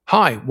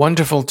Hi,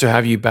 wonderful to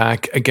have you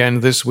back again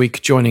this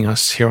week joining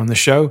us here on the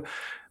show.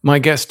 My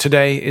guest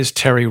today is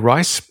Terry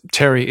Rice.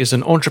 Terry is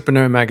an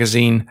Entrepreneur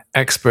Magazine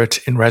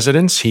expert in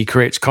residence. He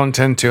creates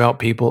content to help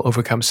people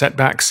overcome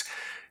setbacks,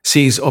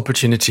 seize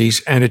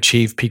opportunities, and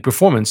achieve peak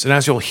performance. And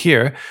as you'll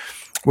hear,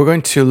 we're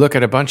going to look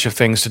at a bunch of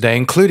things today,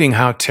 including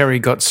how Terry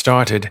got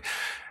started,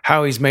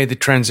 how he's made the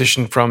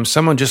transition from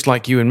someone just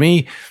like you and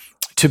me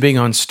to being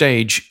on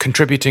stage,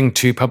 contributing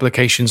to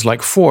publications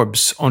like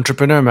Forbes,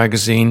 Entrepreneur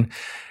Magazine,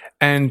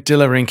 and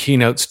delivering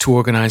keynotes to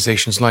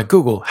organizations like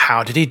Google.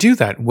 How did he do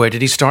that? Where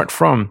did he start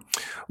from?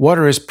 What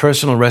are his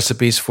personal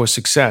recipes for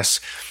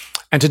success?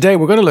 And today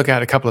we're going to look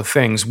at a couple of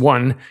things.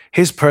 One,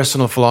 his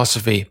personal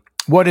philosophy.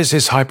 What is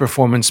his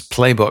high-performance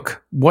playbook?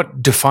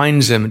 What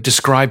defines him,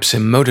 describes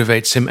him,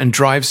 motivates him, and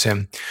drives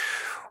him?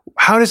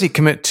 How does he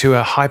commit to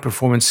a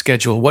high-performance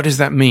schedule? What does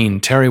that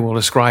mean? Terry will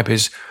describe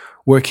his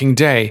working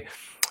day,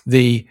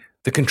 the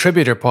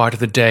contributor part of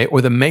the day or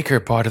the maker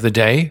part of the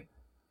day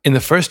in the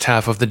first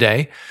half of the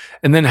day,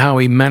 and then how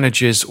he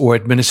manages or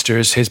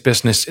administers his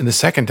business in the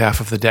second half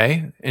of the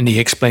day. And he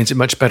explains it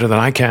much better than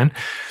I can.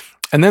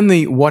 And then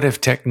the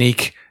what-if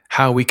technique,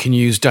 how we can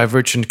use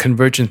divergent,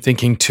 convergent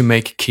thinking to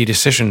make key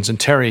decisions. And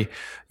Terry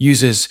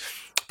uses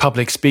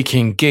public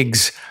speaking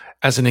gigs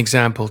as an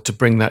example to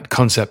bring that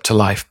concept to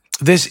life.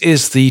 This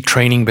is the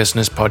Training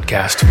Business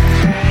Podcast.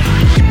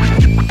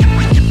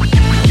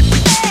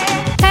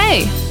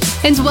 Hey,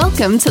 and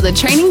welcome to the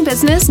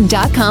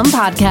trainingbusiness.com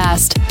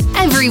podcast.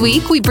 Every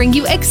week, we bring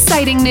you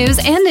exciting news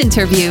and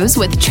interviews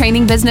with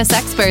training business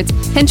experts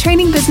and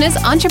training business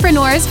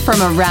entrepreneurs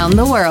from around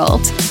the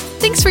world.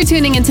 Thanks for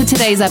tuning into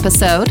today's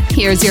episode.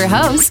 Here's your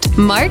host,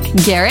 Mark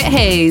Garrett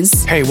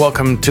Hayes. Hey,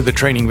 welcome to the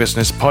Training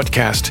Business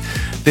Podcast.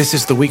 This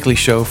is the weekly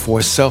show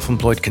for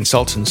self-employed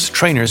consultants,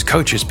 trainers,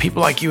 coaches,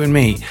 people like you and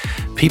me,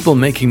 people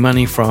making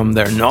money from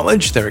their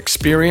knowledge, their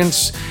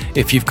experience.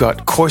 If you've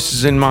got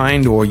courses in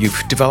mind, or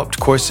you've developed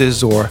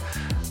courses or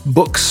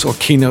books or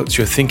keynotes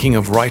you're thinking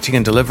of writing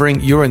and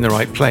delivering, you're in the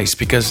right place,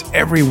 because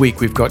every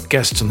week we've got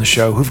guests on the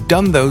show who've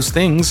done those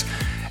things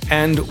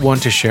and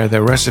want to share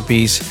their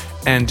recipes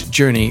and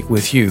journey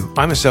with you.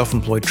 I'm a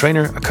self-employed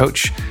trainer, a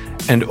coach,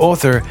 and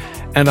author,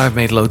 and I've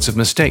made loads of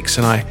mistakes,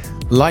 and I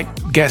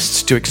like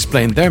guests to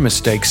explain their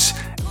mistakes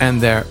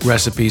and their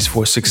recipes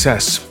for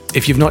success.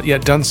 If you've not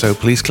yet done so,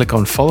 please click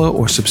on follow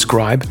or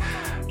subscribe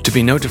to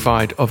be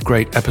notified of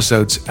great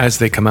episodes as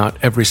they come out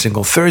every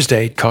single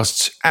Thursday. It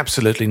costs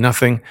absolutely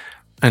nothing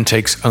and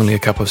takes only a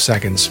couple of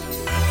seconds.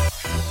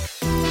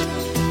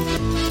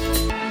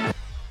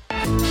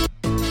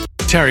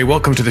 Terry,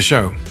 welcome to the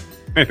show.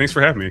 Hey, thanks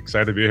for having me.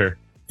 Excited to be here.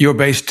 You're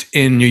based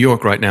in New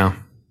York right now?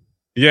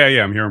 Yeah,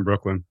 I'm here in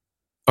Brooklyn.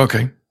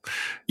 Okay.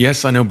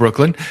 Yes, I know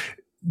Brooklyn.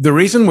 The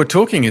reason we're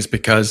talking is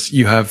because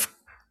you have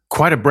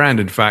quite a brand.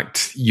 In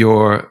fact,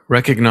 you're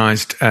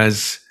recognized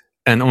as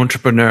an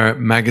Entrepreneur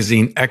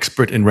Magazine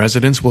expert in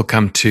residence. We'll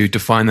come to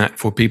define that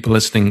for people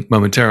listening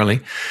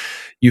momentarily.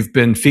 You've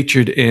been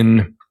featured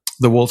in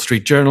the Wall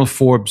Street Journal,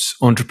 Forbes,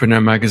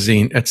 Entrepreneur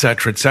Magazine,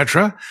 etc.,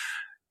 etc.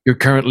 You're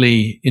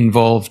currently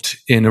involved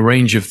in a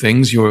range of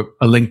things. You're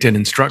a LinkedIn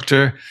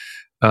instructor,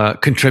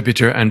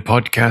 contributor, and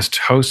podcast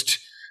host.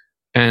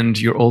 And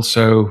you're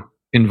also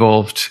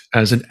involved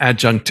as an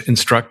adjunct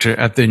instructor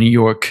at the New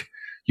York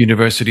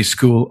University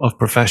School of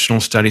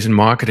Professional Studies and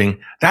Marketing.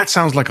 That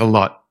sounds like a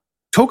lot.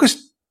 Talk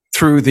us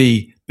through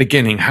the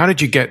beginning. How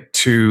did you get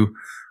to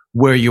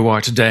where you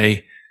are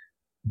today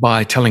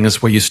by telling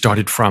us where you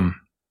started from?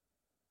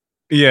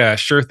 Yeah,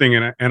 sure thing.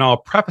 And I'll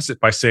preface it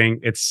by saying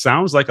it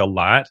sounds like a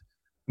lot,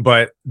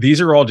 but these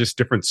are all just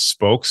different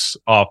spokes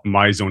off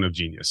my zone of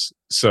genius.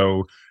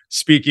 So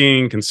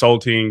speaking,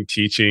 consulting,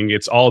 teaching,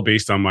 it's all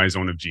based on my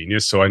zone of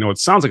genius. So I know it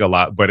sounds like a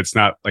lot, but it's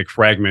not like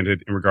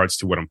fragmented in regards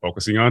to what I'm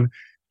focusing on.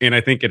 And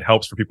I think it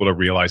helps for people to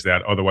realize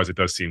that. Otherwise, it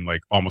does seem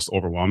like almost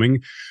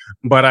overwhelming.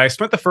 But I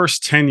spent the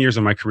first 10 years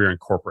of my career in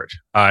corporate.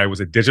 I was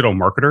a digital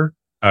marketer,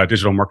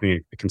 digital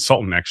marketing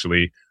consultant,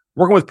 actually,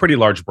 working with pretty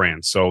large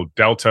brands. So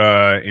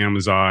Delta,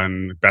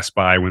 Amazon, Best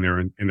Buy when they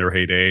were in their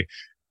heyday.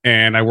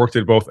 And I worked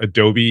at both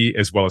Adobe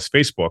as well as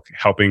Facebook,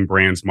 helping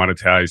brands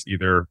monetize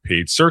either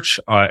paid search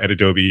at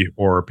Adobe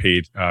or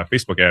paid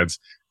Facebook ads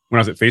when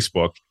I was at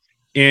Facebook.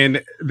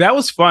 And that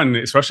was fun,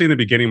 especially in the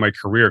beginning of my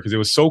career, because it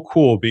was so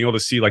cool being able to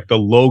see like the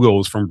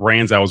logos from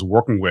brands I was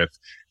working with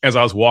as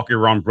I was walking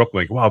around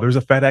Brooklyn. Like, wow, there's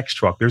a FedEx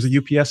truck, there's a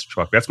UPS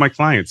truck, that's my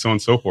client, so on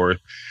and so forth,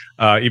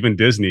 even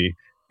Disney.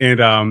 And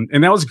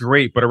that was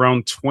great. But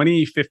around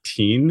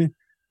 2015,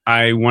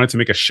 I wanted to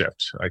make a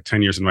shift. Like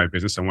 10 years in my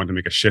business, I wanted to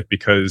make a shift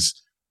because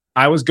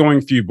I was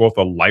going through both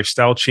a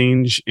lifestyle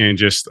change and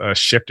just a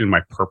shift in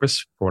my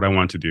purpose for what I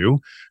wanted to do.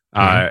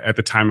 At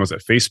the time, I was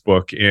at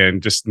Facebook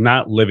and just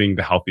not living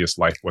the healthiest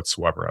life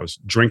whatsoever. I was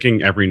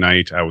drinking every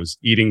night. I was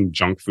eating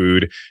junk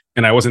food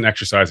and I wasn't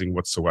exercising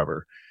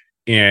whatsoever.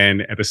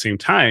 And at the same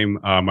time,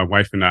 my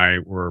wife and I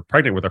were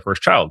pregnant with our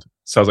first child.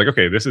 So I was like,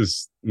 okay, this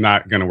is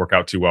not going to work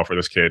out too well for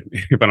this kid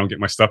if I don't get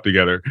my stuff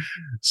together.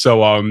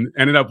 So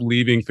ended up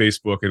leaving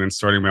Facebook and then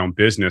starting my own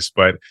business.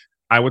 But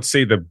I would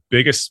say the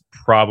biggest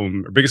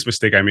problem or biggest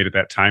mistake I made at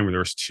that time, there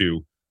was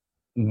two.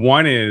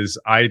 One is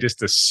I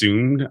just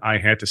assumed I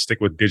had to stick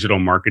with digital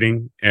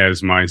marketing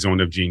as my zone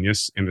of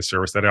genius in the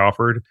service that I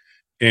offered.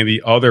 And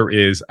the other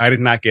is I did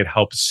not get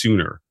help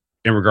sooner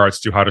in regards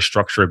to how to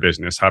structure a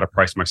business, how to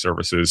price my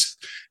services,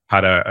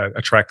 how to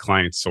attract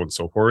clients, so on and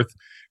so forth.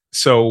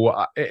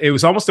 So it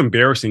was almost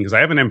embarrassing because I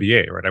have an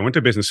MBA, right? I went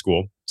to business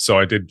school. So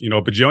I did,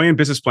 a bajillion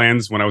business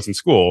plans when I was in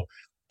school,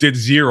 did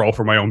zero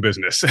for my own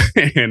business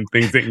and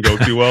things didn't go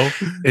too well.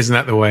 Isn't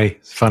that the way?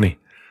 It's funny.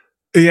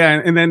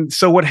 Yeah. And then,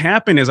 so what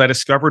happened is I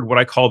discovered what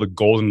I call the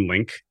golden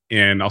link.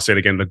 And I'll say it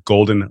again, the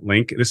golden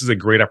link. This is a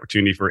great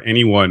opportunity for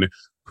anyone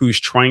who's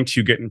trying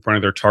to get in front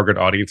of their target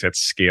audience at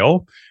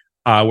scale.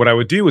 What I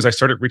would do is I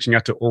started reaching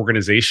out to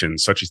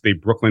organizations such as the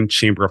Brooklyn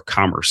Chamber of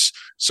Commerce,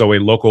 so a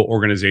local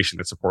organization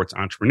that supports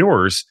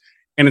entrepreneurs.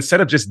 And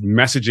instead of just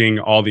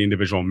messaging all the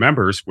individual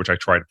members, which I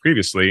tried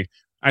previously,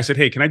 I said,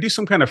 hey, can I do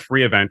some kind of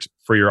free event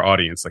for your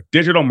audience, like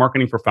digital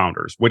marketing for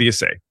founders? What do you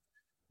say?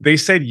 They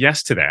said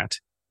yes to that.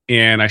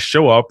 And I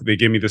show up, they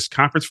give me this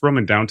conference room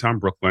in downtown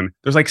Brooklyn.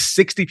 There's like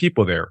 60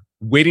 people there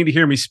waiting to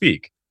hear me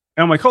speak.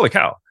 And I'm like, holy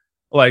cow,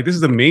 like this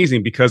is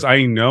amazing because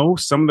I know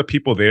some of the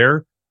people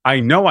there. I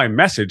know I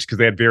messaged because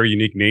they had very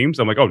unique names.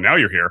 I'm like, oh, now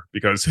you're here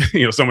because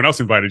someone else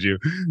invited you,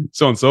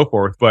 so on and so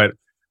forth. But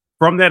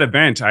from that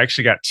event, I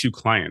actually got 2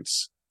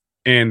 clients.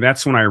 And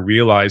that's when I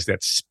realized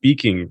that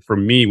speaking for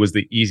me was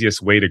the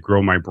easiest way to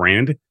grow my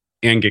brand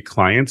and get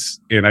clients.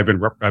 And I've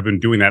been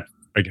doing that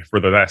for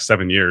the last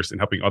 7 years and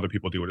helping other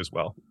people do it as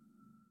well.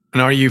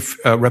 And are you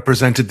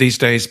represented these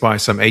days by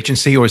some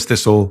agency, or is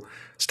this all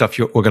stuff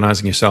you're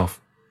organizing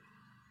yourself?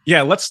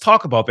 Yeah, let's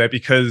talk about that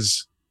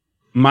because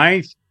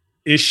my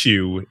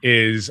issue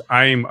is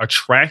I'm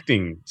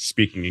attracting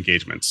speaking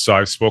engagements. So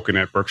I've spoken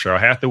at Berkshire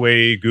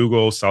Hathaway,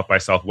 Google, South by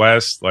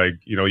Southwest, like,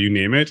 you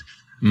name it.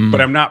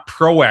 But I'm not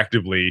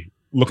proactively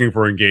looking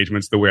for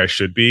engagements the way I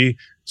should be.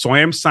 So I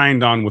am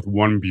signed on with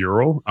one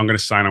bureau. I'm going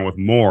to sign on with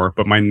more.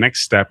 But my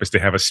next step is to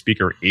have a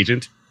speaker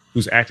agent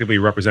who's actively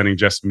representing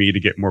just me to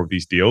get more of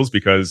these deals.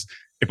 Because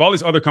if all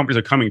these other companies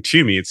are coming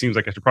to me, it seems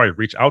like I should probably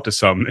reach out to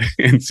some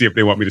and see if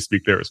they want me to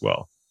speak there as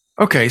well.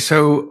 Okay,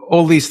 so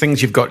all these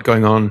things you've got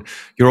going on,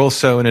 you're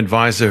also an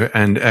advisor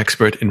and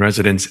expert in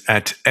residence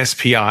at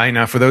SPI.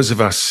 Now, for those of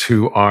us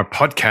who are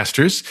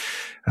podcasters,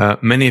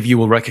 many of you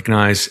will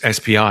recognize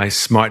SPI,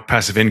 Smart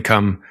Passive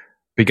Income,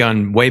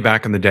 begun way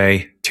back in the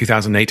day,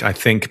 2008, I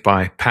think,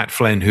 by Pat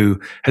Flynn, who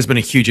has been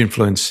a huge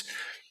influence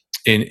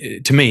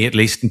to me, at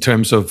least in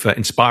terms of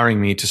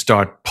inspiring me to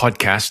start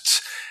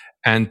podcasts.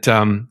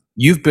 And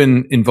you've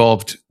been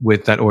involved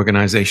with that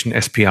organization,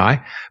 SPI,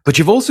 but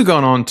you've also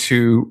gone on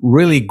to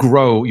really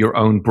grow your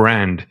own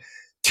brand,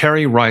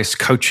 Terry Rice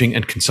Coaching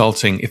and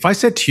Consulting. If I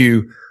said to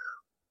you,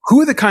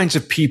 who are the kinds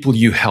of people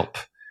you help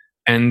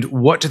and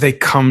what do they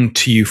come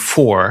to you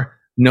for,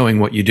 knowing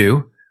what you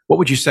do, what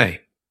would you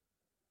say?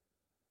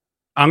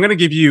 I'm going to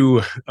give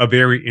you a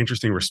very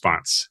interesting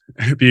response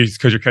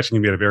because you're catching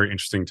me at a very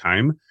interesting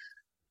time.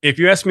 If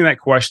you asked me that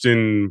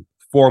question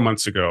 4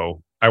 months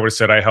ago, I would have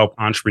said I help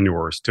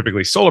entrepreneurs,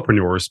 typically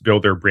solopreneurs,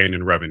 build their brand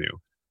and revenue.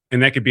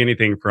 And that could be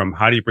anything from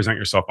how do you present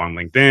yourself on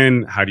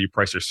LinkedIn? How do you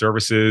price your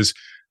services?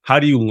 How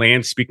do you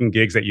land speaking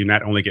gigs that you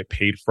not only get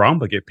paid from,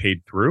 but get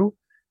paid through?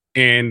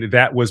 And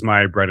that was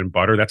my bread and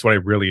butter. That's what I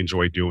really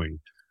enjoy doing.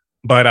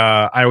 But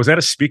I was at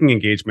a speaking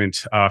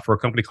engagement for a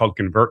company called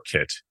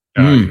ConvertKit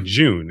in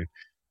June.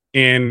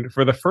 And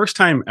for the first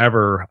time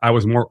ever, I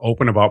was more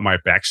open about my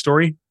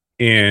backstory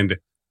and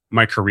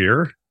my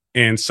career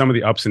and some of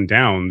the ups and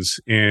downs.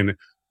 And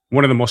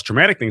one of the most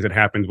traumatic things that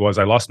happened was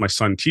I lost my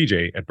son,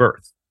 TJ, at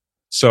birth.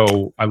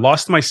 So I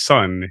lost my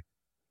son,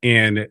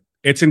 and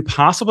it's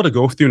impossible to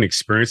go through an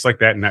experience like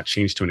that and not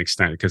change to an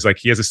extent because like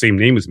he has the same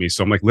name as me.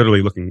 So I'm like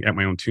literally looking at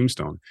my own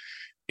tombstone.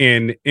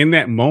 And in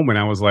that moment,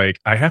 I was like,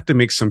 I have to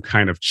make some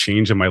kind of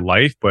change in my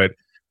life, but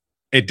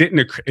it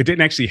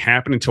didn't actually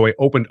happen until I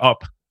opened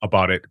up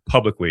about it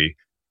publicly.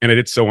 And I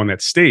did so on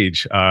that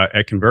stage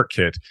at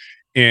ConvertKit.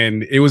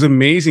 And it was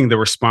amazing the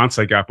response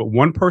I got. But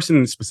one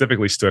person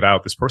specifically stood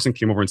out. This person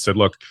came over and said,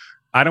 look,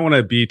 I don't want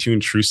to be too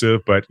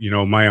intrusive, but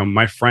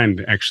my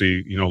friend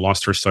actually,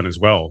 lost her son as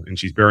well. And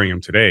she's burying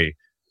him today.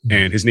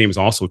 And his name is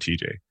also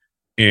TJ.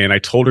 And I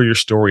told her your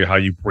story, how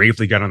you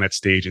bravely got on that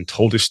stage and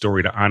told his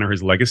story to honor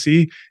his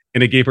legacy.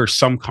 And it gave her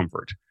some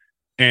comfort.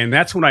 And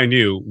that's when I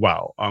knew,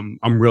 wow,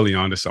 I'm really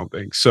onto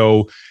something.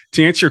 So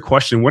to answer your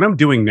question, what I'm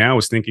doing now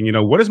is thinking,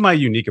 what is my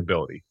unique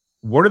ability?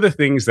 What are the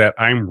things that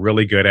I'm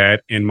really good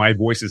at and my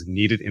voice is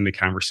needed in the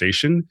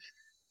conversation?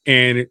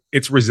 And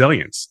it's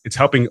resilience. It's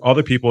helping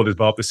other people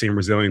develop the same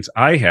resilience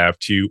I have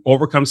to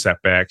overcome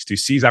setbacks, to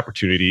seize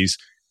opportunities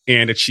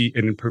and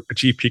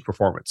achieve peak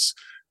performance.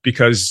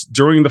 Because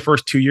during the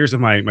first 2 years of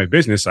my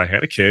business, I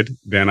had a kid,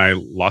 then I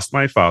lost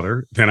my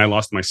father, then I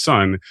lost my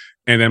son,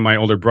 and then my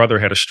older brother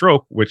had a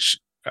stroke, which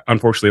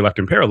unfortunately left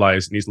him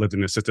paralyzed, and he's lived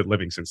in assisted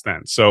living since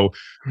then. So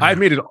I've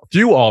made it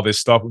through all this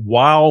stuff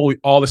while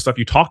all the stuff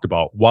you talked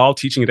about, while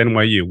teaching at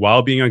NYU,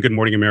 while being on Good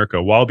Morning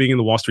America, while being in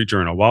the Wall Street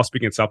Journal, while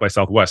speaking at South by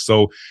Southwest.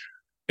 So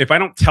if I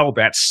don't tell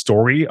that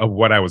story of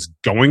what I was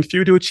going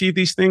through to achieve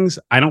these things,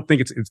 I don't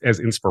think it's as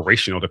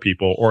inspirational to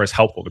people or as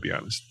helpful, to be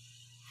honest.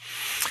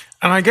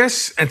 And I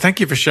guess, and thank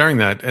you for sharing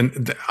that.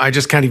 And I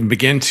just can't even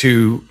begin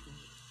to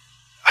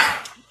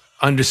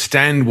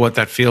understand what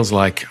that feels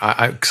like.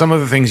 Some of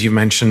the things you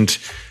mentioned,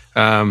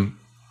 I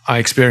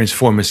experienced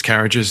 4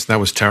 miscarriages. That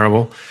was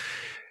terrible.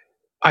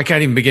 I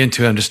can't even begin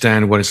to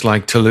understand what it's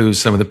like to lose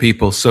some of the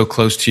people so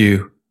close to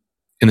you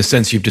in the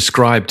sense you've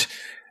described.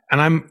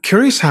 And I'm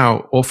curious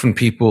how often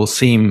people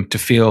seem to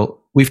feel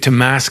we have to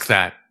mask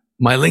that.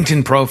 My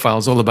LinkedIn profile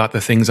is all about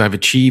the things I've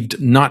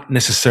achieved, not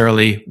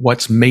necessarily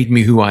what's made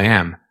me who I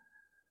am.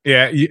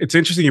 Yeah, it's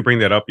interesting you bring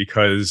that up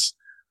because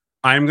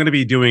I'm going to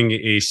be doing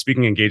a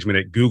speaking engagement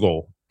at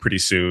Google pretty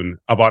soon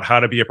about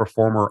how to be a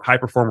high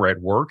performer at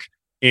work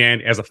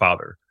and as a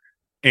father.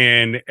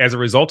 And as a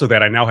result of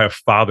that, I now have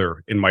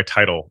father in my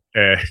title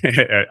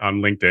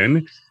on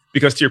LinkedIn,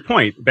 because to your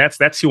point,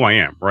 that's who I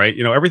am, right?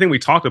 Everything we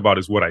talked about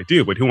is what I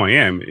do, but who I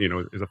am,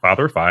 is a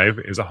father of 5,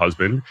 is a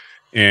husband,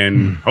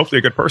 and hopefully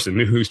a good person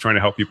who's trying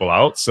to help people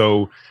out.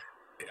 So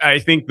I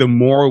think the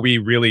more we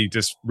really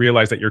just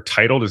realize that your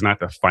title does not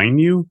define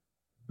you,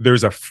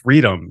 there's a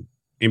freedom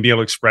in being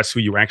able to express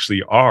who you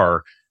actually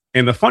are.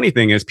 And the funny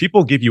thing is,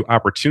 people give you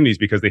opportunities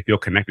because they feel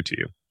connected to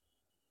you.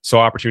 So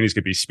opportunities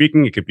could be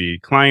speaking, it could be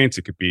clients,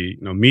 it could be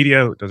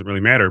media, it doesn't really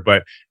matter.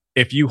 But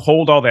if you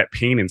hold all that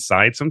pain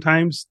inside,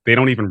 sometimes they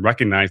don't even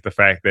recognize the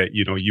fact that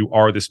you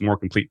are this more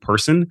complete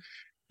person.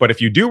 But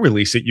if you do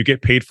release it, you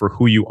get paid for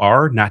who you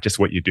are, not just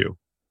what you do.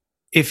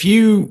 If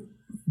you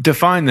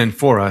define then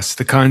for us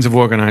the kinds of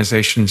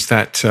organizations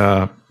that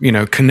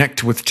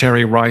connect with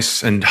Terry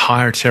Rice and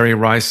hire Terry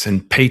Rice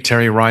and pay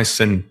Terry Rice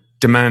and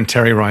demand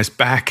Terry Rice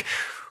back,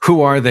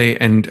 who are they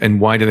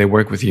and why do they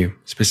work with you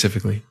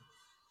specifically?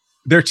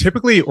 They're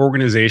typically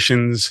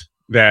organizations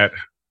that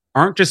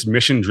aren't just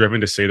mission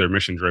driven to say they're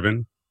mission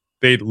driven.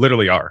 They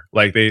literally are.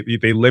 Like they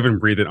live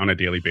and breathe it on a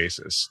daily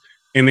basis.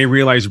 And they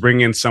realize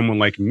bringing in someone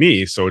like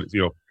me, so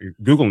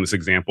Google in this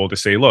example, to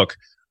say, look,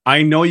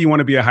 I know you want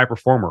to be a high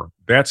performer.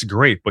 That's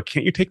great, but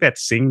can't you take that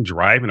same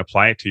drive and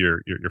apply it to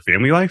your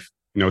family life?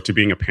 To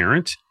being a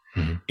parent.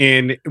 Mm-hmm.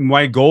 And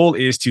my goal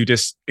is to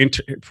just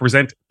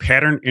present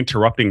pattern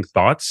interrupting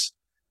thoughts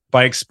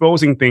by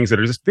exposing things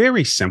that are just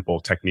very simple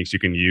techniques you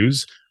can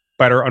use,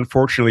 but are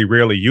unfortunately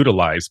rarely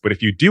utilized. But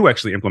if you do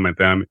actually implement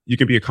them, you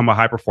can become a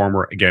high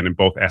performer, again, in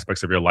both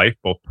aspects of your life,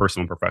 both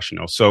personal and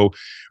professional. So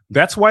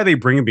that's why they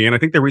bring me in. I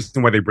think the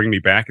reason why they bring me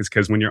back is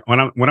because when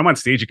I'm on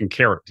stage, you can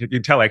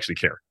tell I actually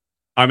care.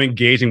 I'm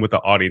engaging with the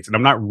audience, and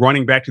I'm not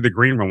running back to the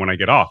green room when I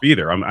get off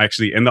either. I'm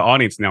actually in the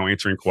audience now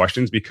answering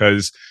questions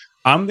because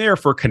I'm there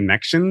for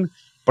connection,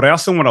 but I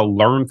also want to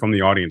learn from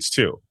the audience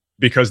too,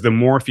 because the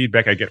more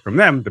feedback I get from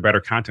them, the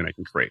better content I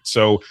can create.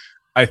 So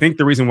I think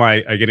the reason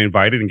why I get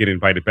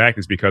invited back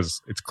is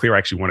because it's clear I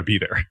actually want to be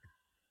there.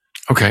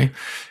 Okay.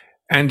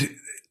 And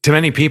to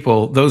many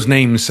people, those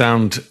names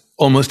sound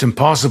almost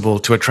impossible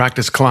to attract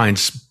as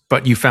clients,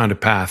 but you found a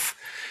path.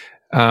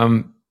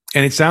 And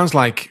it sounds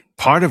like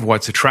part of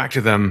what's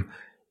attracted them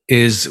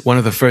is one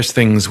of the first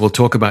things we'll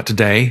talk about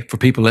today for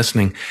people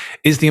listening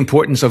is the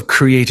importance of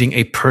creating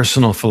a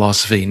personal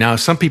philosophy. Now,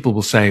 some people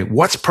will say,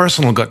 what's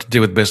personal got to do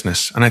with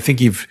business? And I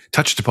think you've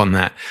touched upon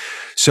that.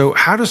 So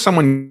how does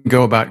someone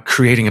go about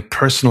creating a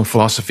personal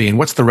philosophy, and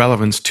what's the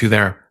relevance to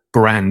their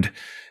brand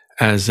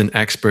as an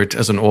expert,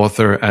 as an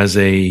author, as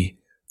a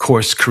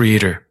course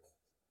creator?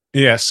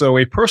 Yeah. So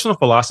a personal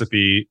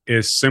philosophy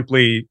is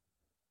simply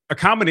a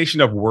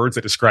combination of words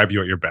that describe you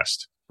at your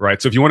best. Right.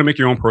 So if you want to make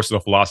your own personal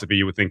philosophy,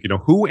 you would think,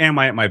 who am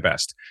I at my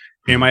best?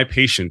 Am I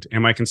patient?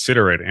 Am I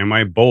considerate? Am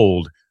I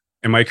bold?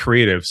 Am I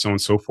creative? So on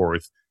and so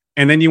forth.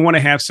 And then you want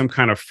to have some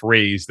kind of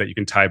phrase that you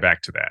can tie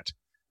back to that.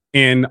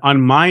 And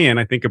on my end,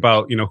 I think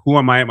about, who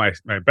am I at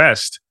my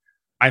best?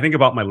 I think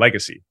about my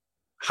legacy.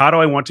 How do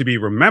I want to be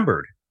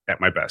remembered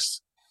at my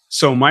best?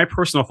 So my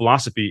personal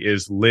philosophy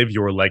is live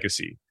your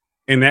legacy.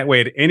 And that way,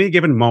 at any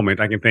given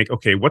moment, I can think,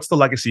 okay, what's the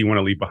legacy you want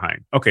to leave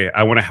behind? Okay,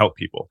 I want to help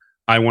people.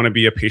 I want to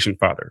be a patient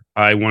father.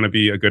 I want to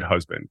be a good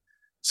husband.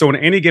 So in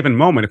any given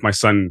moment, if my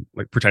son,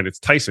 pretend it's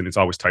Tyson, it's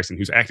always Tyson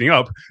who's acting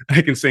up,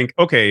 I can think,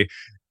 okay,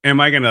 am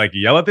I going to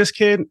yell at this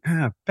kid?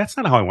 That's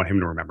not how I want him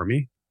to remember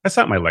me. That's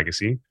not my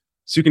legacy.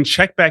 So you can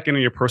check back into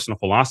your personal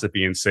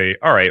philosophy and say,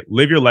 all right,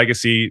 live your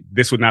legacy.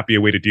 This would not be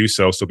a way to do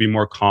so. So be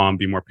more calm,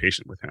 be more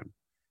patient with him.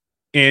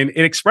 And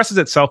it expresses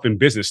itself in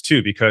business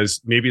too,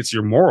 because maybe it's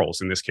your morals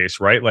in this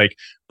case, right?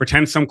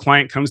 Pretend some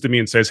client comes to me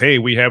and says, hey,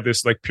 we have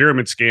this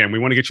pyramid scam. We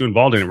want to get you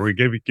involved in it. We're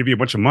going to give you a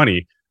bunch of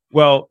money.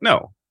 Well,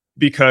 no,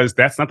 because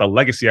that's not the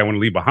legacy I want to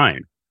leave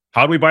behind.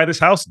 How do we buy this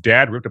house?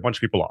 Dad ripped a bunch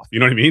of people off. You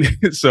know what I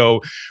mean? So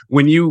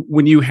when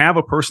you have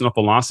a personal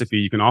philosophy,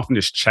 you can often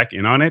just check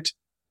in on it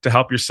to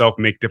help yourself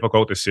make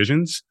difficult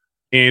decisions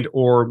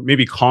or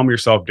maybe calm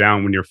yourself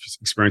down when you're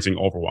experiencing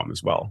overwhelm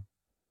as well.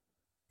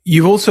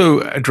 You've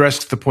also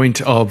addressed the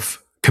point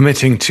of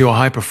committing to a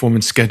high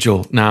performance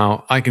schedule.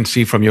 Now, I can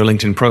see from your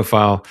LinkedIn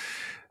profile,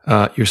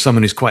 you're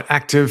someone who's quite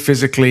active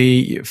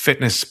physically.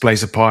 Fitness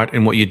plays a part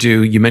in what you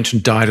do. You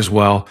mentioned diet as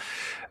well.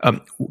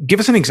 Give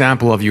us an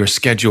example of your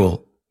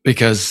schedule,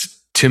 because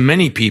to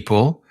many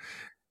people,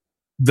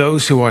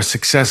 those who are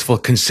successful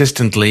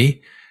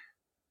consistently,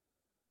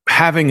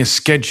 having a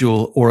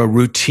schedule or a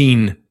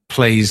routine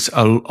plays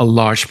a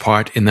large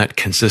part in that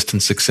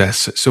consistent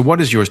success. So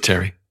what is yours,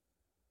 Terry?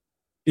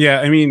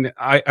 Yeah, I mean,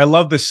 I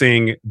love the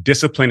saying,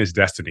 discipline is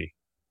destiny.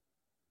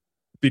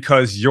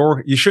 Because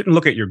you shouldn't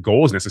look at your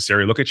goals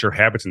necessarily, look at your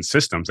habits and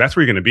systems. That's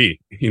where you're going to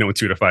be, in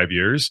 2 to 5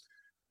 years.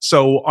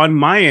 So on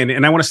my end,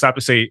 and I want to stop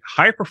to say,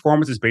 high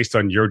performance is based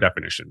on your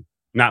definition,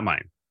 not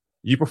mine.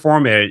 You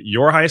perform at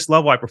your highest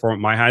level, I perform at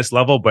my highest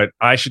level, but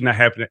I should not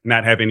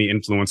have any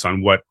influence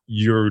on what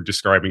you're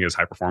describing as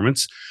high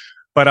performance.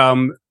 But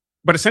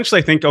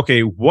essentially I think,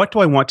 okay, what do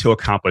I want to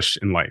accomplish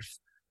in life?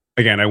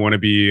 Again, I want to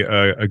be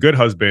a good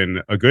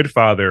husband, a good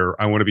father.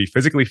 I want to be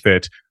physically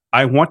fit.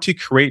 I want to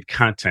create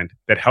content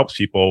that helps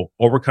people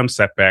overcome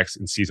setbacks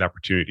and seize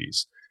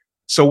opportunities.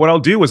 So what I'll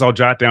do is I'll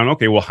jot down,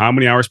 okay, well, how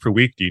many hours per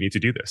week do you need to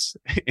do this?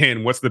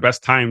 And what's the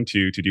best time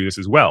to do this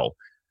as well?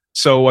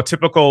 So a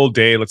typical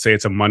day, let's say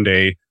it's a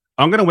Monday,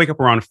 I'm going to wake up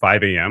around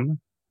 5 a.m.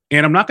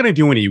 and I'm not going to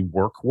do any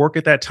work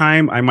at that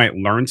time. I might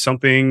learn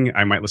something.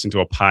 I might listen to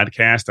a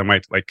podcast. I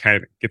might kind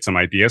of get some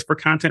ideas for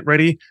content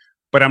ready,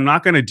 but I'm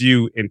not going to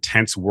do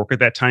intense work at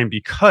that time,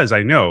 because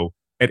I know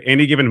at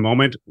any given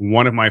moment,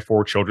 one of my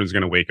 4 children is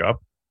going to wake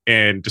up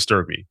and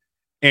disturb me.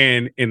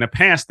 And in the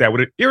past, that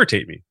would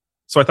irritate me.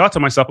 So I thought to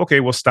myself, okay,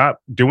 well, stop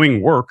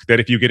doing work that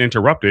if you get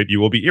interrupted, you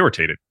will be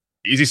irritated.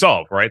 Easy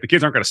solve, right? The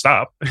kids aren't going to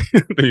stop,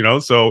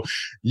 so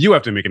you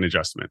have to make an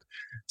adjustment.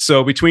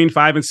 So between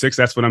 5 and 6,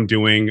 that's what I'm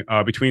doing.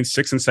 Between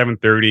 6 and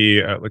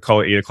 7:30, let's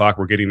call it 8 o'clock,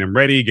 we're getting them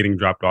ready, getting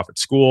dropped off at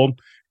school.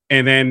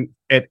 And then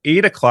at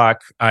 8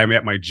 o'clock, I'm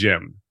at my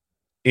gym.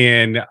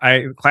 And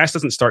class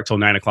doesn't start till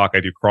 9 o'clock.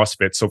 I do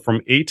CrossFit. So from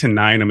 8 to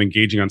 9, I'm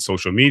engaging on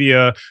social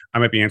media. I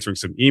might be answering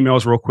some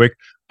emails real quick.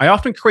 I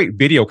often create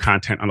video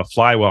content on the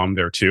fly while I'm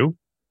there too,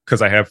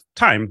 because I have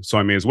time. So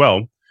I may as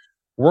well.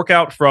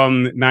 Workout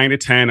from 9 to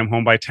 10. I'm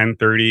home by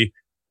 10:30.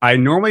 I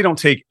normally don't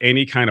take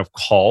any kind of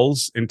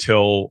calls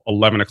until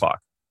 11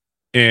 o'clock.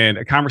 And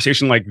a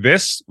conversation like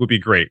this would be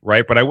great,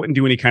 right? But I wouldn't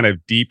do any kind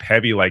of deep,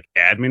 heavy, like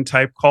admin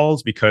type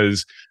calls,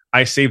 because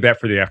I save that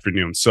for the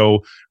afternoon.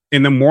 So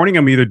in the morning,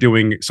 I'm either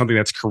doing something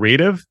that's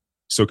creative,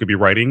 so it could be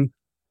writing,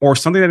 or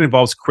something that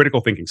involves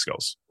critical thinking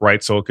skills,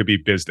 right? So it could be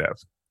biz dev.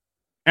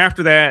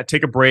 After that,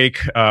 take a break,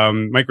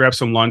 might grab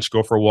some lunch,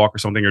 go for a walk or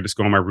something, or just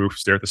go on my roof,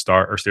 stare at the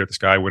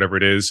sky, whatever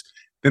it is.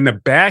 Then the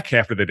back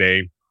half of the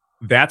day,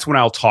 that's when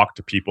I'll talk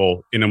to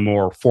people in a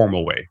more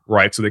formal way,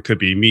 right? So there could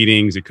be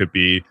meetings, it could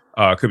be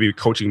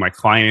coaching my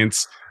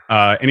clients,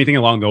 anything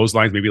along those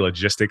lines, maybe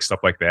logistics, stuff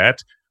like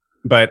that.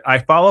 But I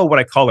follow what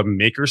I call a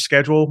maker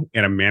schedule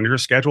and a manager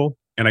schedule.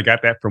 And I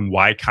got that from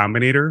Y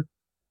Combinator.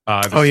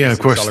 Of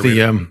course,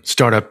 the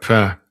startup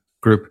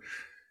group.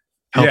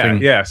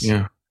 Helping. Yeah, yes.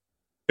 Yeah.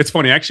 It's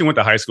funny. I actually went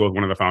to high school with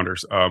one of the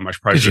founders. I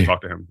should probably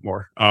talk to him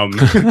more.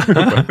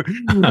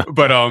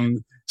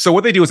 So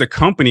what they do as a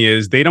company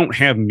is they don't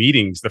have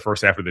meetings the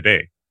first half of the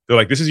day. They're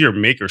like, this is your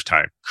maker's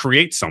time.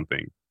 Create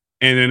something.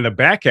 And then in the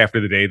back half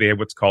of the day, they have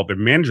what's called their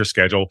manager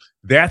schedule.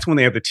 That's when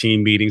they have the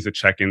team meetings, the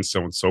check-ins, so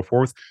on and so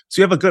forth.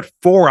 So you have a good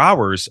 4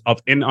 hours of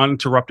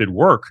uninterrupted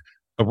work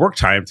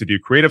time to do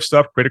creative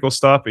stuff, critical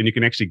stuff, and you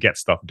can actually get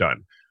stuff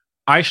done.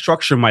 I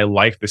structure my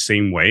life the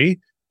same way.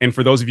 And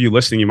for those of you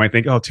listening, you might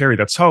think, oh, Terry,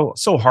 that's so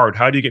hard.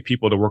 How do you get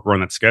people to work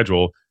around that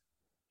schedule?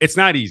 It's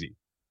not easy.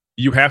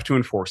 You have to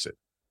enforce it.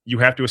 You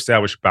have to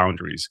establish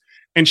boundaries.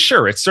 And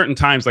sure, at certain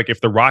times, like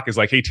if The Rock is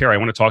like, hey, Terry, I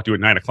want to talk to you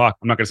at 9 o'clock.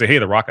 I'm not going to say, hey,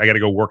 The Rock, I got to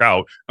go work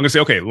out. I'm going to say,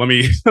 okay, let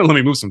me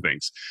move some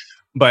things.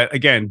 But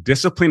again,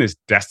 discipline is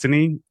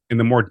destiny. And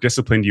the more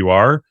disciplined you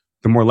are,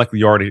 the more likely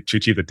you are to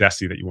achieve the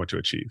destiny that you want to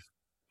achieve.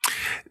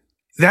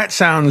 That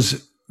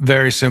sounds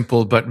very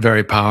simple, but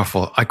very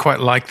powerful. I quite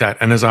like that.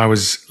 And as I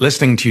was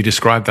listening to you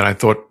describe that, I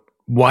thought,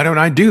 why don't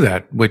I do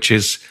that? Which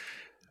is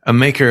a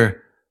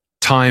maker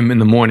time in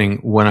the morning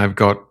when I've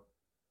got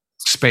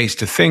space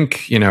to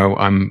think,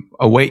 I'm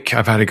awake,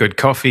 I've had a good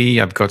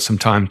coffee, I've got some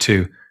time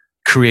to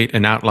create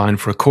an outline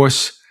for a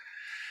course.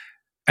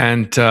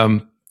 And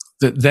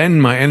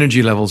then my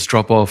energy levels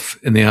drop off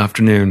in the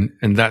afternoon.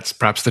 And that's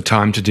perhaps the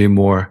time to do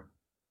more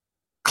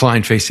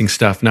client-facing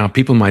stuff. Now,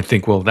 people might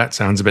think, well, that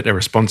sounds a bit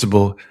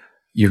irresponsible.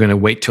 You're going to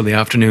wait till the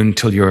afternoon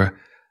till you're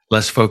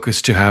less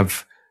focused to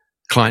have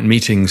client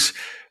meetings.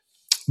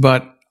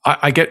 But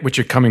I get what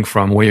you're coming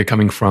from, where you're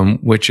coming from,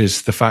 which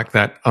is the fact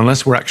that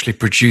unless we're actually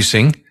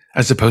producing,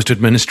 as opposed to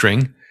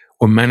administering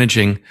or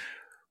managing,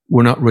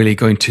 we're not really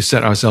going to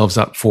set ourselves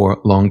up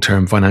for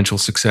long-term financial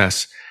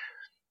success.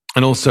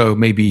 And also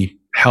maybe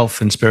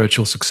health and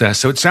spiritual success.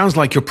 So it sounds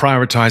like you're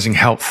prioritizing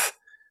health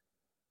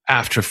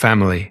after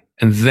family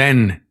and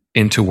then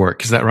into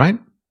work. Is that right?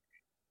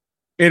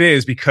 It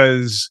is,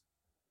 because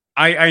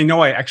I know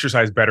I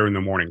exercise better in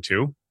the morning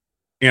too.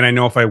 And I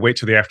know if I wait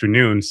till the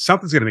afternoon,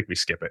 something's going to make me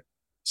skip it.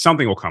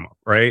 Something will come up,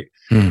 right?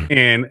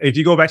 And if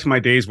you go back to my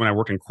days when I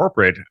worked in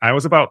corporate, I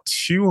was about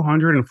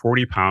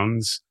 240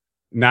 pounds,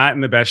 not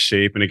in the best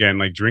shape. And again,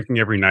 like drinking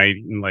every night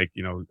and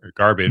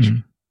garbage.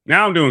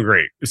 Now I'm doing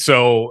great.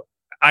 So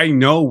I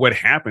know what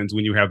happens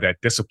when you have that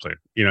discipline.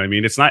 You know what I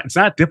mean? It's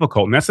not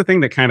difficult. And that's the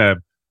thing that kind of,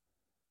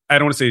 I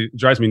don't want to say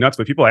drives me nuts,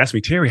 but people ask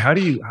me, Terry, how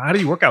do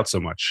you work out so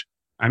much?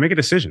 I make a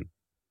decision.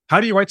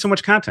 How do you write so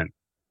much content?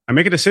 I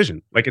make a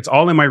decision. Like, it's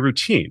all in my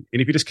routine.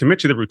 And if you just commit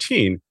to the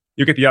routine,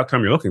 you get the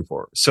outcome you're looking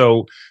for.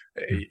 So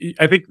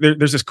I think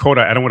there's this quote,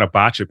 I don't want to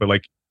botch it, but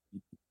like,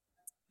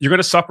 you're going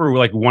to suffer with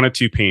like one of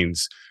two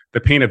pains, the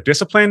pain of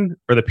discipline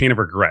or the pain of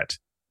regret.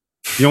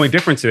 The only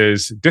difference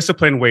is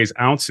discipline weighs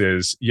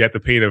ounces, yet the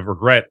pain of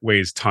regret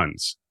weighs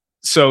tons.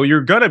 So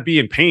you're going to be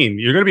in pain.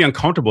 You're going to be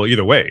uncomfortable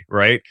either way,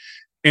 right?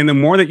 And the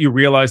more that you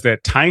realize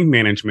that time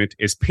management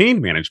is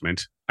pain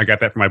management, I got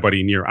that from my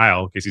buddy Nir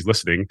Eyal, in case he's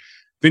listening,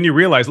 then you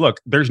realize, look,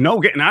 there's no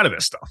getting out of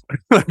this stuff.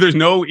 There's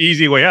no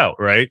easy way out,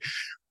 right?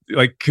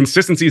 Like,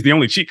 consistency is the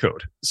only cheat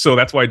code. So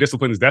that's why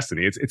discipline is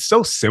destiny. It's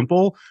so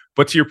simple,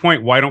 but to your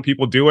point, why don't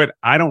people do it?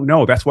 I don't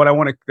know. That's why I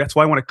want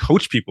to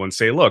coach people and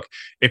say, look,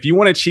 if you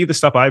want to achieve the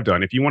stuff I've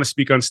done, if you want to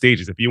speak on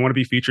stages, if you want to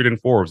be featured in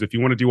Forbes, if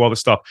you want to do all this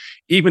stuff,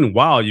 even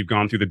while you've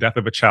gone through the death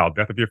of a child,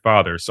 death of your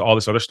father, so all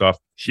this other stuff,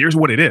 here's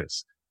what it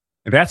is.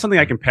 And that's something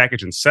I can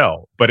package and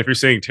sell. But if you're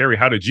saying, Terry,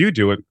 how did you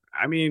do it?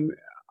 I mean,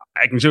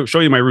 I can show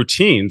you my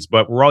routines,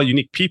 but we're all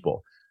unique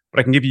people. But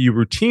I can give you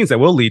routines that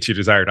will lead to your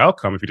desired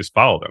outcome if you just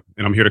follow them.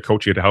 And I'm here to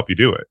coach you to help you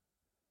do it.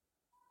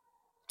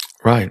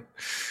 Right.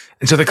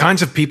 And so the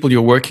kinds of people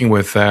you're working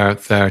with,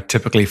 they're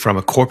typically from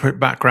a corporate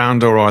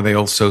background, or are they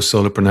also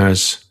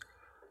solopreneurs?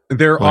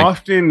 They're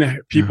often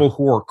people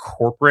who are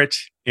corporate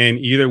and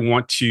either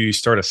want to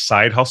start a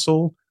side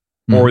hustle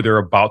or they're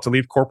about to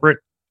leave corporate.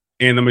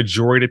 And the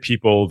majority of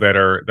people that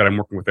I'm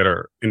working with that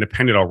are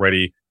independent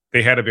already,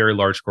 they had a very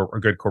large a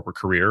good corporate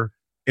career.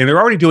 And they're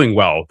already doing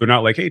well. They're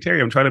not like, hey, Terry,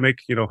 I'm trying to make,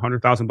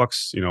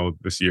 $100,000,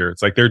 this year.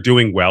 It's like they're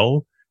doing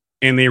well.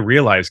 And they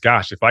realize,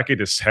 gosh, if I could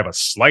just have a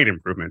slight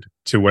improvement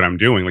to what I'm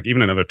doing, like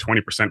even another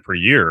 20% per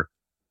year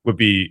would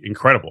be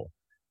incredible.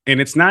 And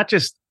it's not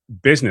just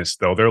business,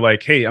 though. They're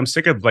like, hey, I'm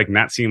sick of like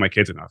not seeing my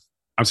kids enough.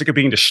 I'm sick of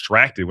being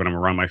distracted when I'm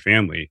around my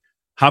family.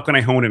 How can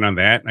I hone in on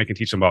that? And I can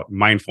teach them about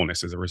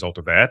mindfulness as a result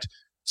of that.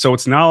 So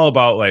it's not all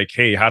about like,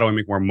 hey, how do I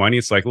make more money?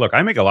 It's like, look,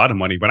 I make a lot of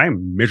money, but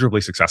I'm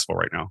miserably successful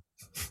right now.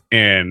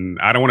 And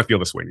I don't want to feel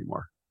this way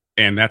anymore.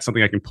 And that's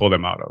something I can pull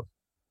them out of.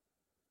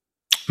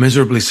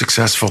 Miserably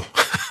successful.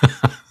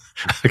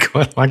 I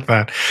quite like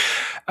that.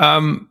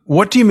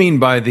 What do you mean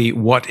by the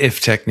what if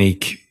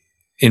technique,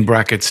 in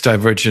brackets,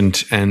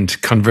 divergent and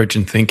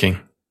convergent thinking?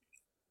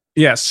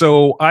 Yeah.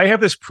 So I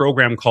have this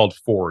program called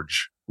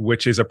Forge,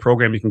 which is a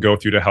program you can go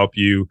through to help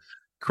you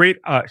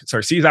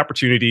seize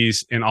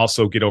opportunities and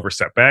also get over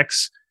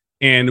setbacks.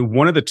 And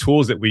one of the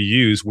tools that we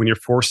use when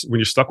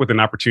you're stuck with an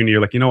opportunity,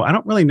 you're like, I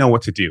don't really know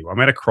what to do. I'm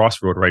at a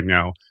crossroad right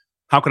now.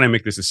 How can I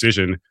make this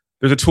decision?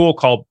 There's a tool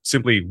called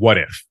simply What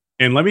If.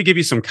 And let me give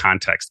you some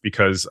context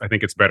because I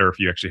think it's better if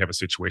you actually have a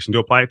situation to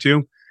apply it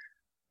to.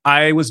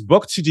 I was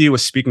booked to do a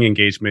speaking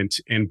engagement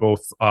in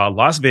both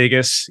Las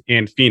Vegas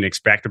and Phoenix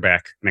back to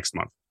back next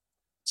month.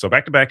 So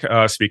back to back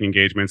speaking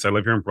engagements. I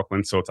live here in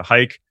Brooklyn, so it's a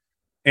hike.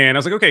 And I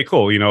was like, okay,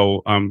 cool.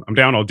 I'm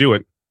down. I'll do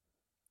it.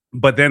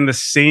 But then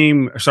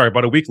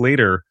about a week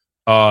later,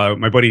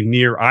 my buddy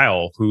Nir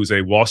Eyal, who's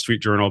a Wall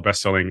Street Journal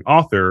bestselling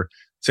author,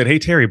 said, hey,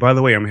 Terry, by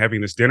the way, I'm having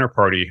this dinner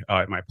party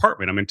at my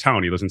apartment. I'm in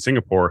town. He lives in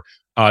Singapore.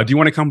 Do you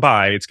want to come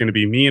by? It's going to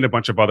be me and a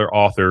bunch of other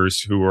authors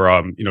who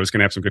are, just going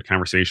to have some good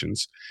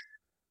conversations.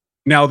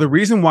 Now, the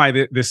reason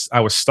why I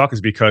was stuck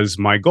is because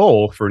my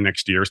goal for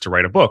next year is to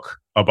write a book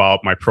about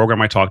my program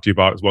I talked to you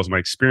about, as well as my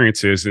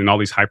experiences and all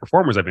these high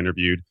performers I've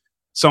interviewed.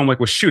 So I'm like,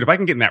 well, shoot, if I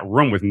can get in that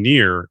room with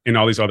Nir and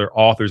all these other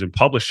authors and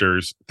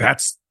publishers,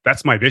 that's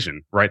my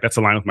vision, right? That's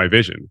aligned with my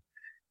vision.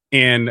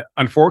 And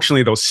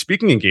unfortunately, those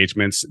speaking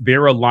engagements,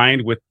 they're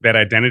aligned with that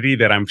identity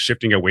that I'm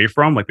shifting away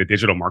from, like the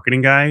digital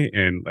marketing guy.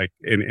 And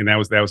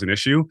that was an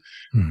issue.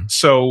 Mm-hmm.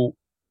 So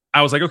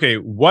I was like, okay,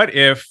 what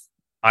if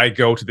I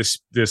go to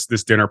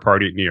this dinner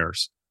party at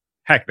Nir's?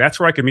 Heck, that's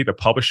where I can meet the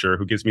publisher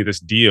who gives me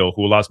this deal,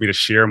 who allows me to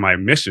share my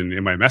mission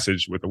and my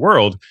message with the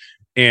world.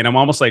 And I'm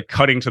almost like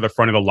cutting to the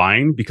front of the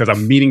line because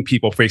I'm meeting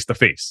people face to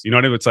face. You know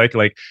what I mean? It's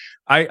like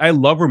I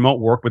love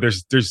remote work, but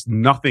there's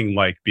nothing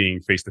like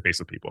being face to face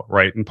with people,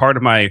 right? And part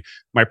of my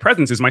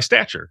presence is my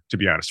stature, to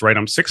be honest, right?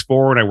 I'm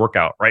 6'4" and I work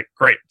out, right?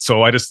 Great.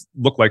 So I just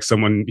look like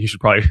someone you should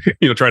probably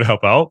try to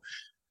help out.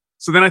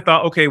 So then I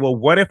thought, okay, well,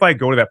 what if I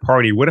go to that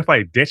party? What if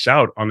I ditch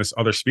out on this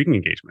other speaking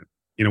engagement?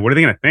 What are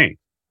they going to think?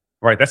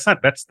 Right?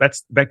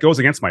 That goes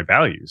against my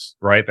values,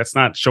 right? That's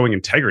not showing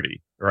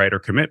integrity, right? Or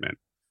commitment.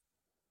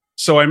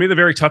 So I made the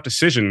very tough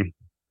decision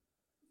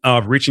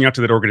of reaching out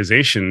to that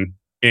organization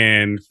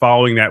and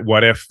following that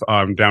what if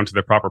down to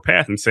the proper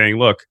path and saying,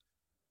 look,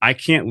 I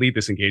can't lead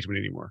this engagement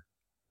anymore.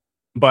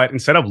 But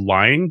instead of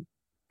lying,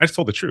 I just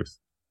told the truth.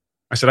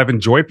 I said, I've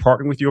enjoyed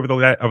partnering with you over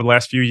the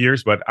last few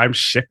years, but I'm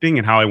shifting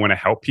in how I want to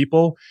help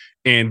people.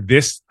 And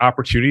this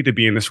opportunity to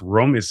be in this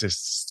room it's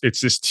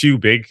just too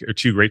big or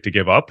too great to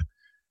give up.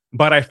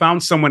 But I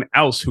found someone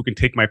else who can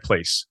take my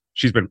place.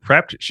 She's been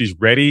prepped. She's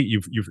ready.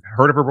 You've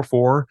heard of her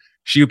before.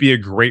 She would be a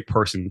great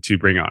person to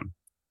bring on.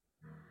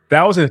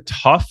 That was a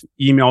tough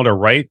email to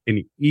write,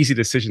 an easy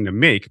decision to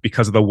make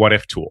because of the what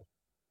if tool.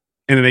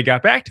 And then they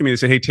got back to me and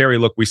said, hey, Terry,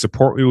 look, we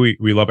support you.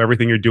 We love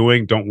everything you're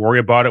doing. Don't worry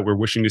about it. We're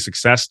wishing you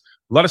success.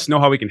 Let us know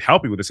how we can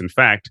help you with this, in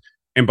fact.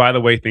 And by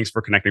the way, thanks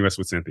for connecting us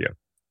with Cynthia.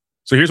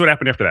 So here's what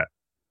happened after that.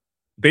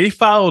 They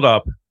followed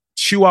up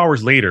 2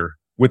 hours later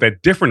with a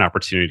different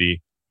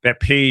opportunity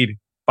that paid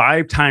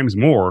 5 times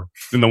more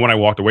than the one I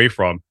walked away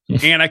from.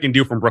 And I can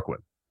do from Brooklyn.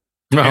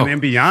 Oh. And then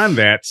beyond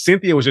that,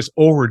 Cynthia was just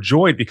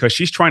overjoyed because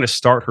she's trying to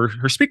start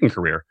her speaking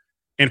career.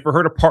 And for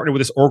her to partner with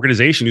this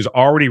organization who's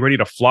already ready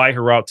to fly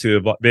her out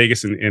to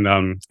Vegas and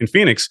in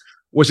Phoenix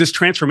was just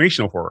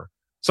transformational for her.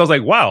 So I was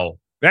like, wow,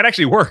 that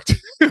actually worked,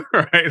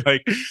 right?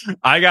 Like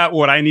I got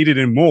what I needed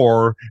and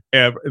more.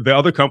 The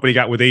other company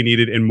got what they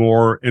needed and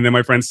more. And then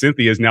my friend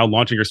Cynthia is now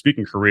launching her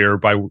speaking career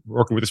by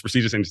working with this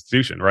prestigious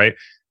institution, right?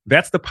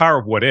 That's the power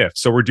of what if.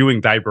 So we're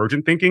doing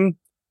divergent thinking.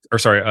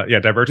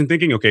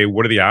 Okay,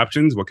 what are the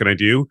options? What can I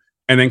do?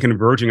 And then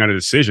converging on a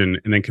decision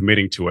and then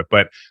committing to it.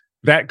 But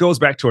that goes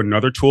back to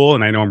another tool,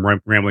 and I know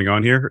I'm rambling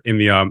on here in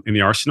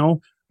the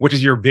arsenal, which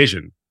is your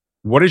vision.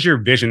 What is your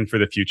vision for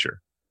the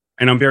future?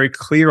 And I'm very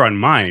clear on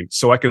mine,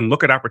 so I can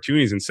look at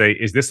opportunities and say,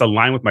 is this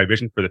aligned with my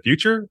vision for the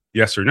future?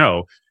 Yes or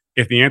no?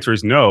 If the answer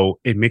is no,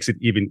 it makes it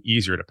even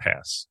easier to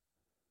pass.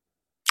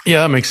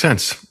 Yeah, that makes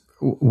sense.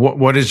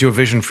 What is your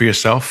vision for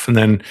yourself? And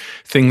then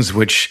things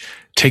which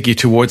take you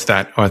towards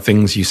that are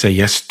things you say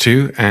yes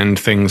to, and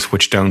things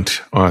which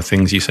don't are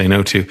things you say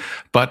no to.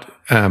 But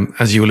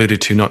as you alluded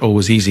to, not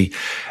always easy.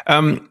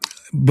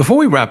 Before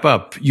we wrap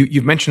up,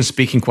 you've mentioned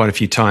speaking quite a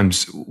few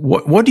times.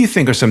 What do you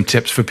think are some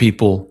tips for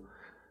people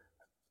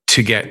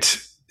to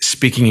get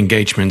speaking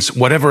engagements,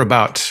 whatever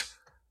about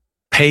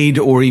paid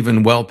or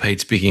even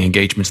well-paid speaking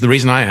engagements? The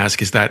reason I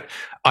ask is that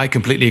I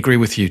completely agree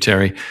with you,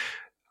 Terry.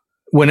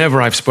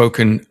 Whenever I've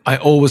spoken, I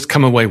always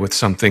come away with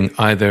something,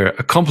 either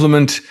a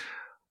compliment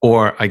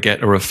or I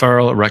get a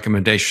referral, a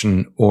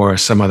recommendation, or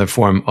some other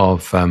form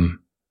of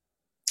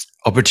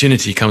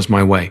opportunity comes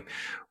my way.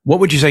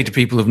 What would you say to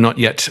people who've not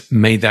yet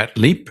made that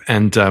leap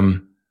and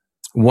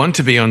want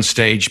to be on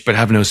stage but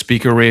have no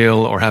speaker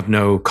reel or have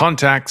no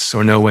contacts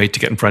or no way to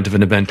get in front of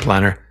an event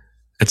planner,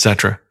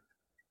 etc.?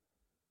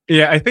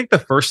 Yeah, I think the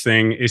first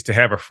thing is to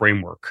have a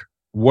framework.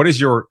 What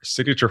is your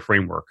signature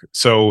framework?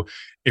 So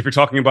if you're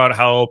talking about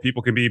how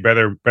people can be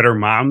better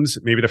moms,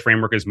 maybe the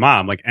framework is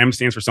mom. Like M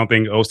stands for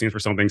something, O stands for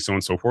something, so on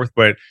and so forth.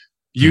 But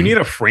you need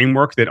a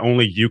framework that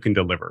only you can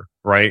deliver,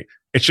 right?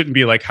 It shouldn't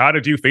be like how to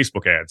do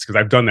Facebook ads, because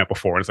I've done that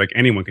before. And it's like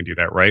anyone can do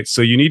that, right?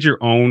 So you need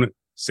your own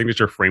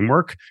signature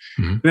framework.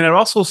 Then I'd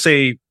also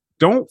say,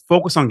 don't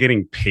focus on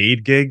getting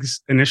paid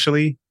gigs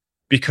initially,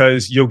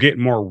 because you'll get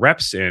more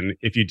reps in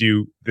if you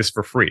do this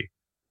for free.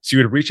 So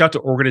you would reach out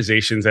to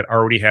organizations that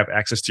already have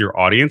access to your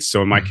audience.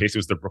 So in my case, it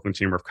was the Brooklyn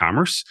Chamber of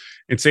Commerce,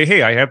 and say,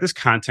 hey, I have this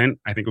content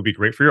I think would be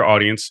great for your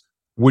audience.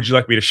 Would you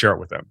like me to share it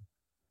with them?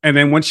 And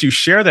then once you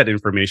share that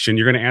information,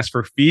 you're going to ask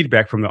for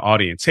feedback from the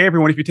audience. Hey,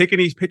 everyone, if you take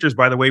any pictures,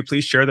 by the way,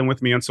 please share them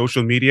with me on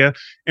social media.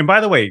 And by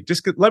the way,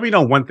 just let me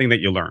know one thing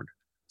that you learned.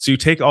 So you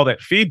take all that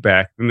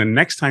feedback, and the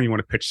next time you want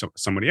to pitch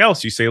somebody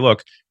else, you say,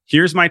 look,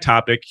 here's my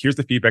topic. Here's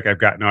the feedback I've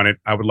gotten on it.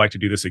 I would like to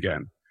do this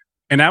again.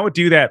 And I would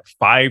do that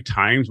 5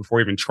 times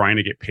before even trying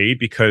to get paid,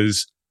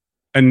 because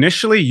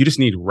initially you just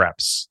need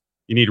reps.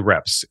 You need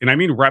reps. And I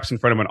mean reps in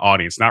front of an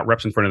audience, not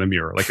reps in front of the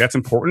mirror. Like that's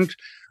important.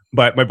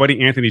 But my buddy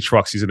Anthony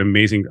Trucks, he's an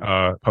amazing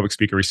public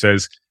speaker. He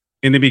says,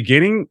 in the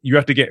beginning, you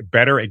have to get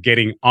better at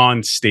getting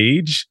on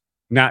stage,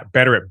 not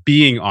better at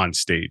being on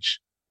stage.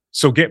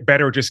 So get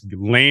better at just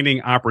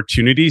landing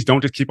opportunities.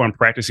 Don't just keep on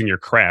practicing your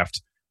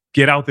craft.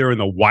 Get out there in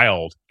the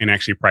wild and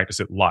actually practice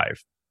it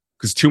live.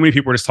 Because too many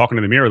people are just talking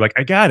to the mirror like,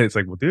 I got it. It's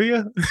like, well, do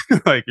you?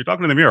 Like, you're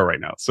talking to the mirror right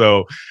now.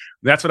 So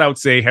that's what I would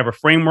say. Have a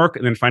framework,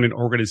 and then find an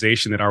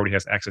organization that already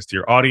has access to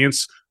your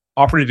audience.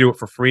 Offer to do it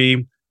for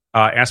free.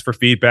 Ask for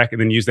feedback,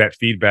 and then use that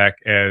feedback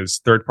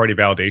as third-party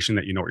validation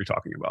that you know what you're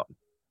talking about.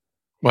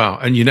 Wow.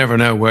 And you never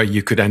know where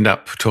you could end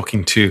up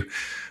talking to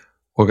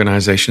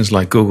organizations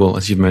like Google,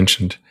 as you've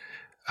mentioned.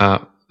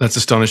 That's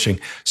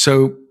astonishing.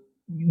 So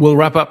we'll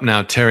wrap up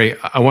now, Terry.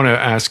 I want to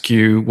ask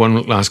you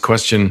one last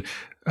question.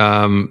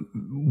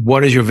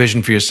 What is your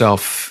vision for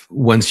yourself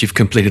once you've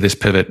completed this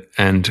pivot?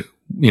 And,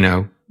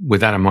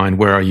 with that in mind,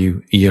 where are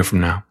you a year from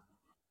now?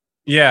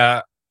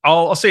 Yeah,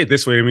 I'll say it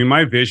this way. I mean,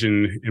 my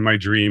vision and my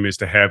dream is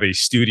to have a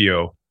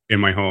studio in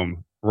my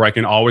home where I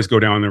can always go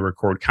down and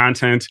record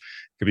content.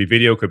 Could be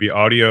video, could be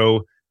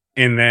audio.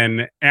 And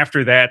then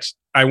after that,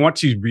 I want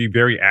to be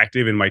very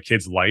active in my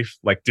kid's life,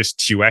 like just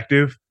too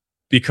active.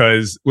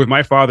 Because with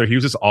my father, he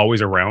was just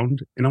always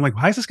around. And I'm like,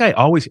 why is this guy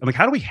always, I'm like,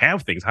 how do we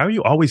have things? How are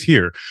you always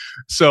here?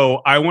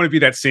 So I want to be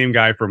that same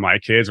guy for my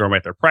kids, where I'm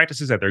at their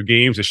practices, at their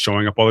games, just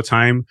showing up all the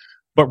time.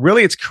 But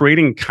really, it's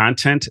creating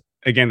content,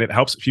 again, that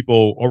helps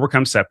people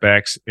overcome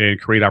setbacks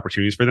and create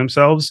opportunities for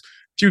themselves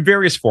through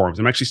various forms.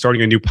 I'm actually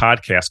starting a new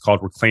podcast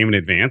called Reclaim and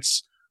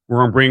Advance,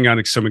 where I'm bringing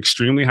on some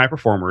extremely high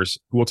performers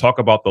who will talk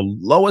about the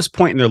lowest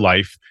point in their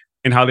life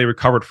and how they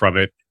recovered from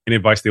it, and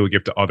advice they would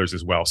give to others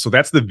as well. So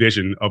that's the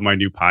vision of my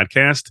new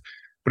podcast.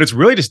 But it's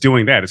really just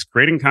doing that. It's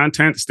creating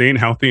content, staying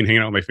healthy, and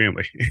hanging out with my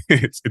family.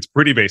 It's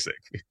pretty basic.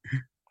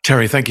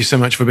 Terry, thank you so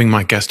much for being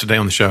my guest today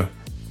on the show.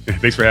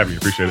 Thanks for having me.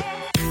 Appreciate it.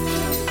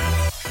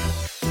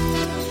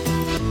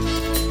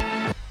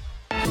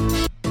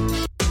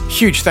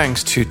 Huge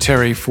thanks to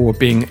Terry for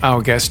being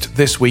our guest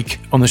this week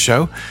on the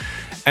show.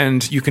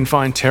 And you can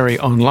find Terry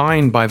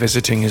online by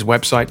visiting his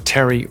website,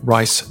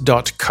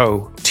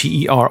 terryrice.co,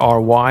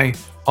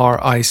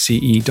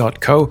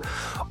 TerryRice.co.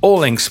 All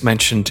links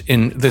mentioned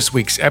in this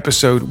week's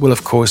episode will,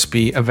 of course,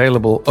 be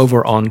available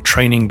over on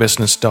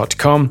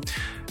trainingbusiness.com.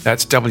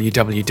 That's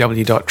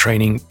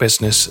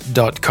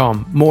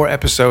www.trainingbusiness.com. More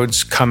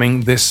episodes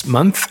coming this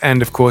month,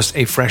 and of course,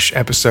 a fresh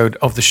episode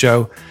of the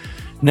show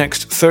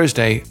next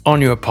Thursday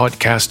on your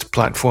podcast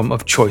platform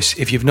of choice.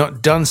 If you've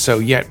not done so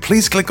yet,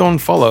 please click on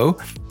follow,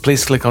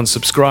 please click on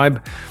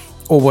subscribe,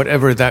 or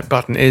whatever that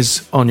button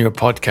is on your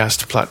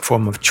podcast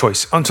platform of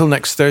choice. Until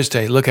next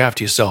Thursday, look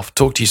after yourself.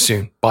 Talk to you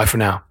soon. Bye for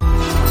now.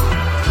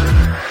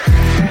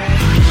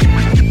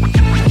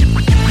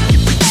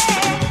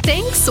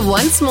 Thanks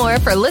once more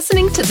for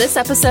listening to this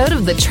episode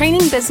of the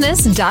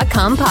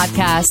trainingbusiness.com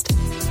podcast.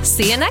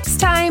 See you next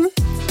time.